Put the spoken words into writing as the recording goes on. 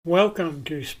Welcome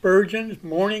to Spurgeon's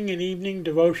Morning and Evening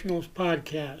Devotionals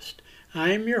podcast.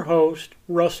 I am your host,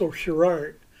 Russell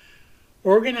Sherrard.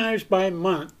 Organized by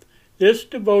month, this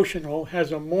devotional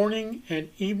has a morning and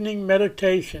evening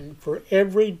meditation for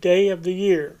every day of the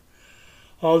year.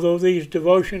 Although these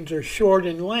devotions are short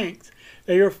in length,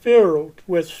 they are filled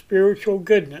with spiritual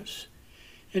goodness.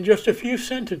 In just a few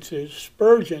sentences,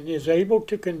 Spurgeon is able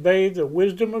to convey the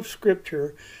wisdom of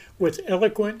Scripture with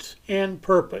eloquence and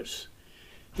purpose.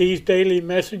 These daily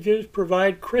messages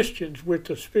provide Christians with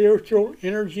the spiritual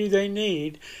energy they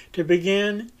need to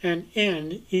begin and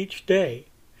end each day.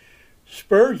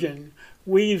 Spurgeon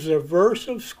weaves a verse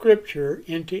of Scripture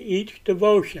into each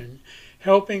devotion,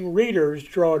 helping readers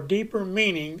draw deeper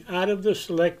meaning out of the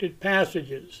selected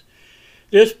passages.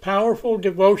 This powerful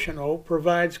devotional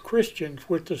provides Christians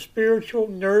with the spiritual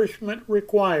nourishment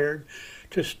required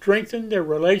to strengthen their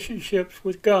relationships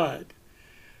with God.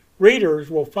 Readers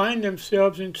will find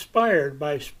themselves inspired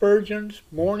by Spurgeon's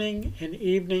morning and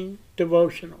evening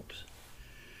devotionals.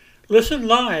 Listen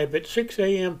live at 6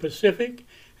 a.m. Pacific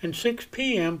and 6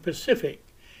 p.m. Pacific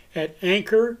at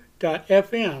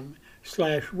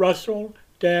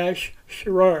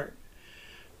anchor.fm/Russell-Sherrard.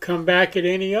 Come back at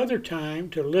any other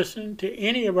time to listen to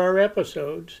any of our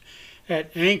episodes at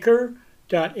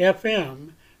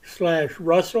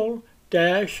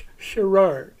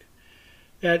anchor.fm/Russell-Sherrard.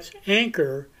 That's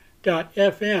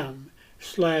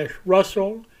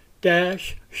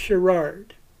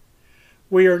anchor.fm/Russell-Sherrard.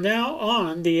 We are now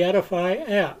on the Edify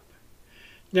app.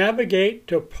 Navigate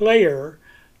to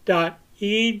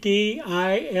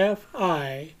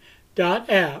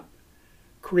player.edifi.app,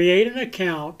 create an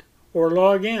account, or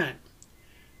log in.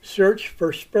 Search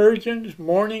for Spurgeon's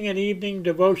Morning and Evening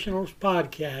Devotionals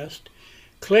podcast,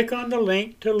 click on the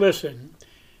link to listen,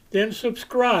 then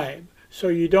subscribe so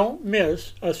you don't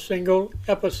miss a single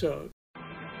episode.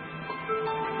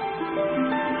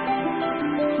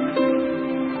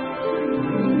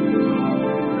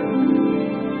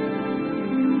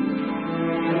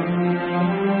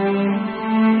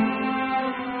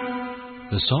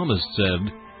 The psalmist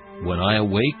said, "When I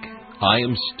awake, I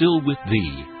am still with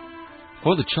Thee."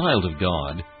 For the child of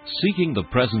God, seeking the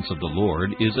presence of the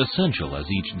Lord is essential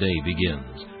as each day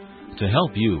begins. To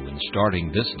help you in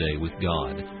starting this day with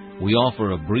God, we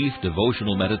offer a brief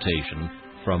devotional meditation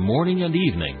from morning and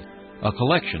evening, a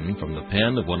collection from the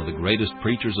pen of one of the greatest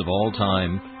preachers of all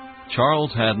time,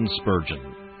 Charles Haddon Spurgeon.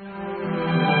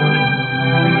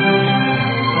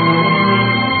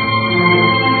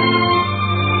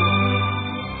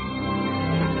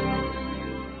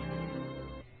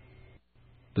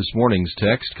 This morning's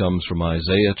text comes from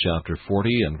Isaiah chapter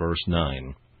 40 and verse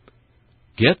 9.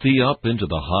 "Get thee up into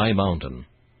the high mountain."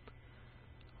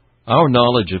 Our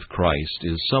knowledge of Christ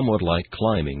is somewhat like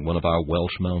climbing one of our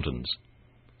Welsh mountains.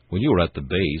 When you are at the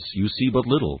base, you see but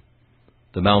little.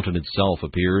 The mountain itself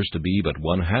appears to be but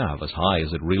one half as high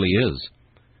as it really is.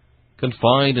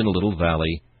 Confined in a little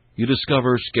valley, you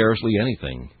discover scarcely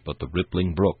anything but the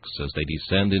rippling brooks as they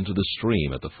descend into the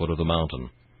stream at the foot of the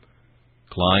mountain.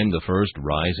 Climb the first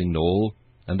rising knoll,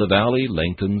 and the valley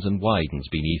lengthens and widens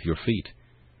beneath your feet.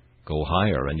 Go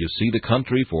higher, and you see the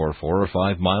country for 4 or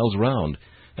 5 miles round,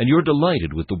 and you're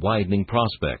delighted with the widening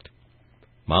prospect.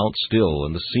 Mount still,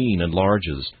 and the scene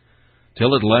enlarges,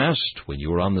 till at last, when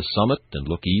you are on the summit and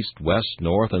look east, west,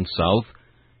 north, and south,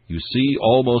 you see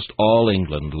almost all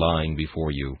England lying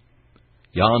before you.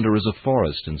 Yonder is a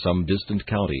forest in some distant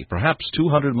county, perhaps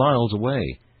 200 miles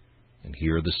away, and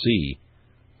here the sea,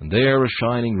 and there a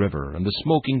shining river, and the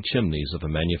smoking chimneys of a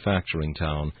manufacturing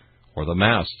town, or the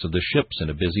masts of the ships in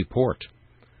a busy port.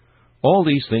 All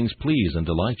these things please and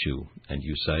delight you, and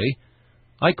you say,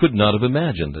 "I could not have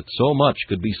imagined that so much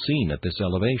could be seen at this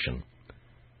elevation."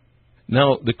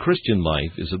 Now, the Christian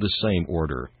life is of the same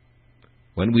order.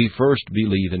 When we first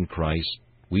believe in Christ,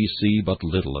 we see but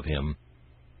little of Him.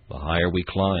 The higher we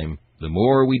climb, the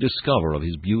more we discover of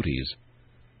His beauties.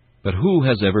 But who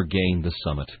has ever gained the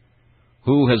summit?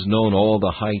 Who has known all the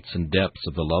heights and depths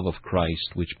of the love of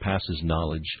Christ which passes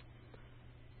knowledge?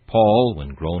 Paul,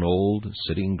 when grown old,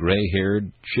 sitting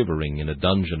gray-haired, shivering in a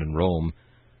dungeon in Rome,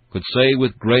 could say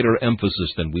with greater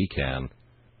emphasis than we can,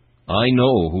 "I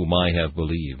know whom I have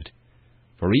believed."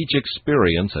 For each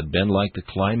experience had been like the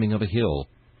climbing of a hill.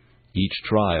 Each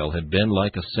trial had been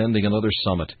like ascending another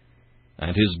summit,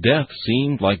 and his death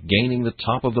seemed like gaining the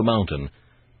top of the mountain,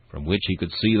 from which he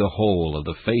could see the whole of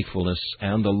the faithfulness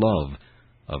and the love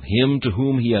of Him to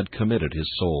whom he had committed his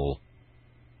soul.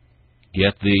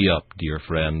 Get thee up, dear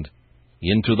friend,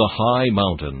 into the high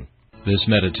mountain. This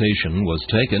meditation was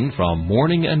taken from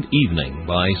Morning and Evening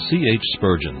by C.H.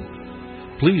 Spurgeon.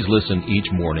 Please listen each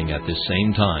morning at this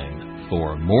same time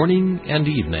for Morning and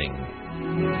Evening.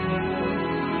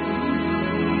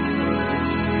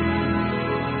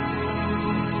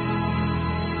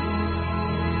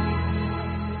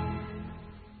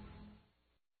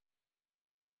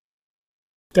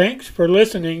 Thanks for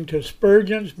listening to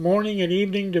Spurgeon's Morning and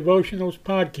Evening Devotionals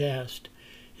podcast.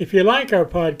 If you like our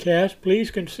podcast,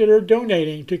 please consider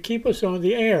donating to keep us on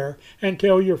the air and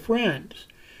tell your friends.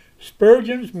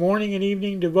 Spurgeon's Morning and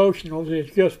Evening Devotionals is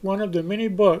just one of the many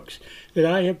books that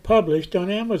I have published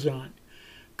on Amazon.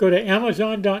 Go to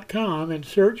Amazon.com and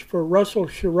search for Russell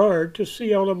Sherrard to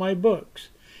see all of my books.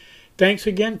 Thanks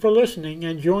again for listening,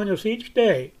 and join us each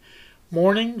day,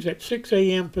 mornings at 6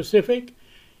 a.m. Pacific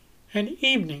and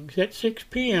evenings at 6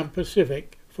 p.m.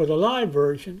 Pacific for the live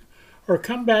version, or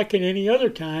come back at any other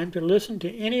time to listen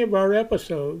to any of our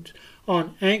episodes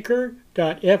on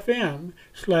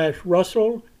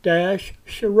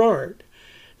anchor.fm/Russell-Sherrard.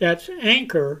 That's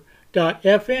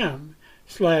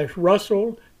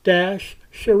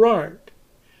anchor.fm/Russell-Sherrard.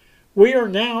 We are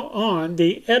now on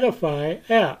the Edify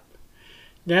app.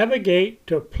 Navigate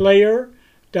to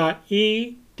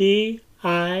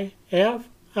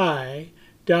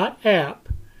player.edifi.app.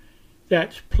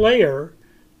 That's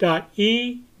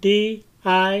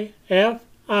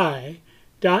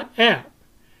player.edifi.app.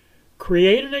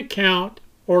 Create an account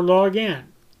or log in.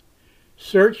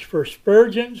 Search for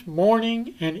Spurgeon's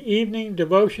Morning and Evening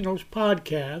Devotionals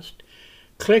podcast.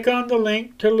 Click on the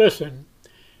link to listen,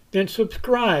 then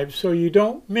subscribe so you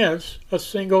don't miss a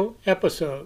single episode.